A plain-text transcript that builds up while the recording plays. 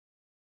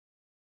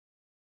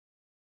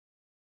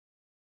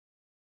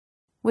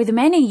With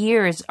many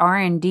years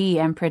R&D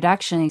and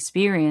production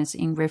experience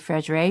in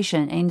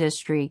refrigeration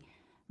industry,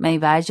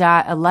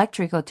 MEIBCA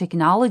Electrical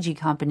Technology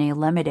Company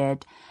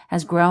Limited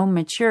has grown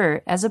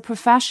mature as a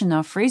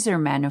professional freezer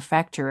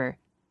manufacturer.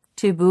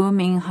 To boom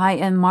in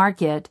high-end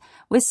market,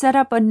 we set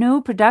up a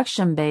new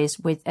production base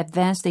with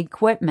advanced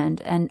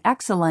equipment and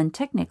excellent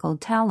technical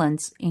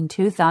talents in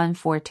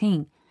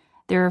 2014.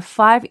 There are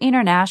 5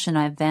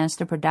 international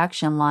advanced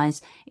production lines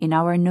in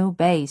our new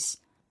base.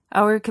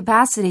 Our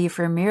capacity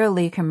for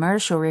merely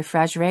commercial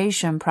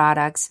refrigeration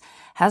products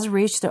has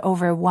reached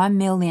over 1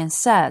 million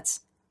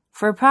sets.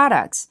 For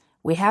products,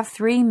 we have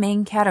 3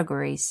 main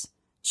categories: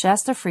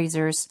 chest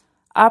freezers,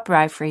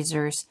 upright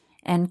freezers,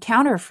 and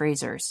counter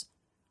freezers.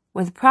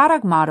 With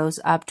product models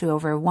up to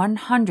over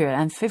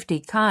 150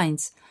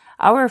 kinds,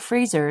 our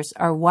freezers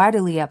are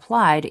widely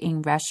applied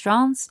in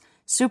restaurants,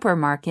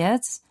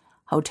 supermarkets,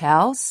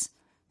 hotels,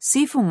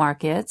 seafood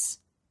markets,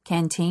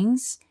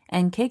 canteens,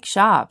 and cake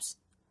shops.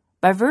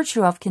 By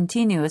virtue of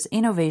continuous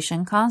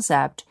innovation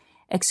concept,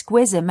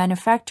 exquisite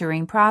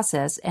manufacturing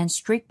process, and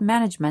strict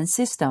management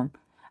system,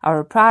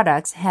 our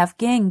products have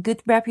gained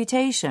good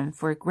reputation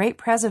for great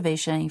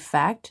preservation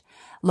effect,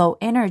 low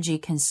energy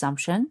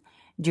consumption,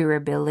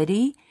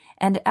 durability,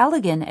 and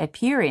elegant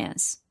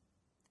appearance.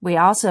 We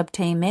also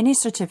obtain many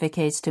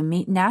certificates to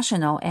meet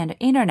national and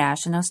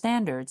international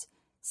standards: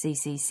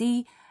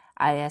 CCC,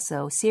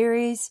 ISO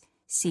series,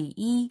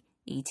 CE,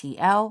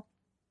 ETL.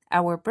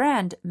 Our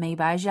brand,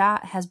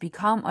 MEIBCA, has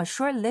become a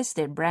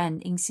shortlisted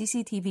brand in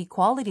CCTV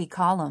quality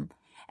column,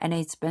 and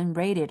it's been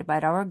rated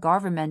by our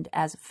government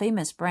as a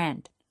famous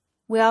brand.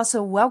 We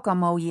also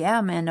welcome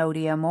OEM and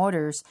ODM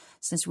orders,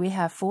 since we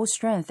have full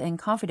strength and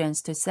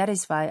confidence to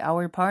satisfy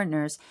our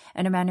partners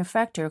and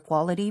manufacture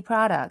quality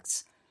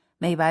products.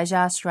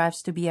 MEIBCA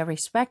strives to be a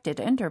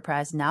respected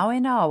enterprise now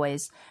and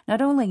always,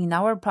 not only in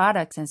our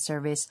products and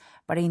service,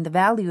 but in the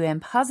value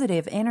and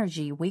positive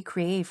energy we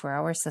create for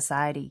our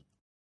society.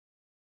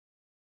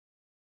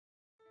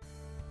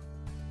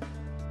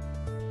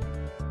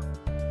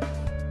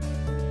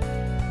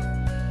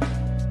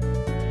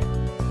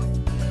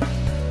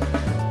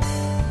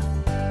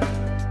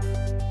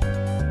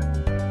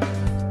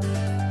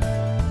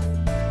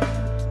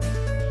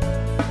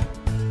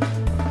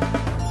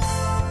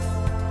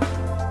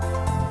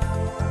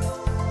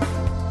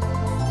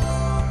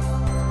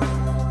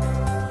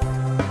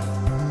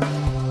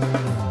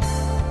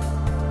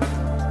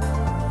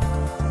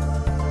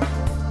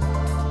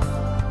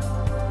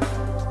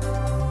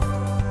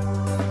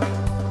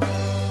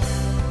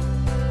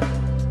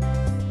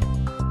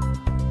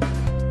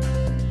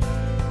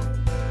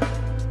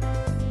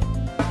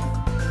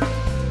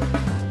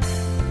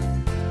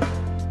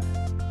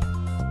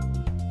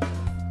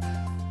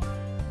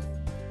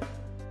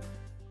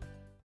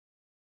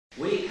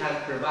 We can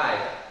provide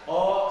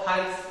all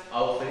kinds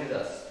of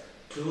freezers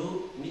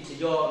to meet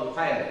your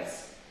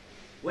requirements.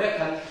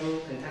 Welcome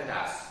to contact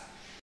us.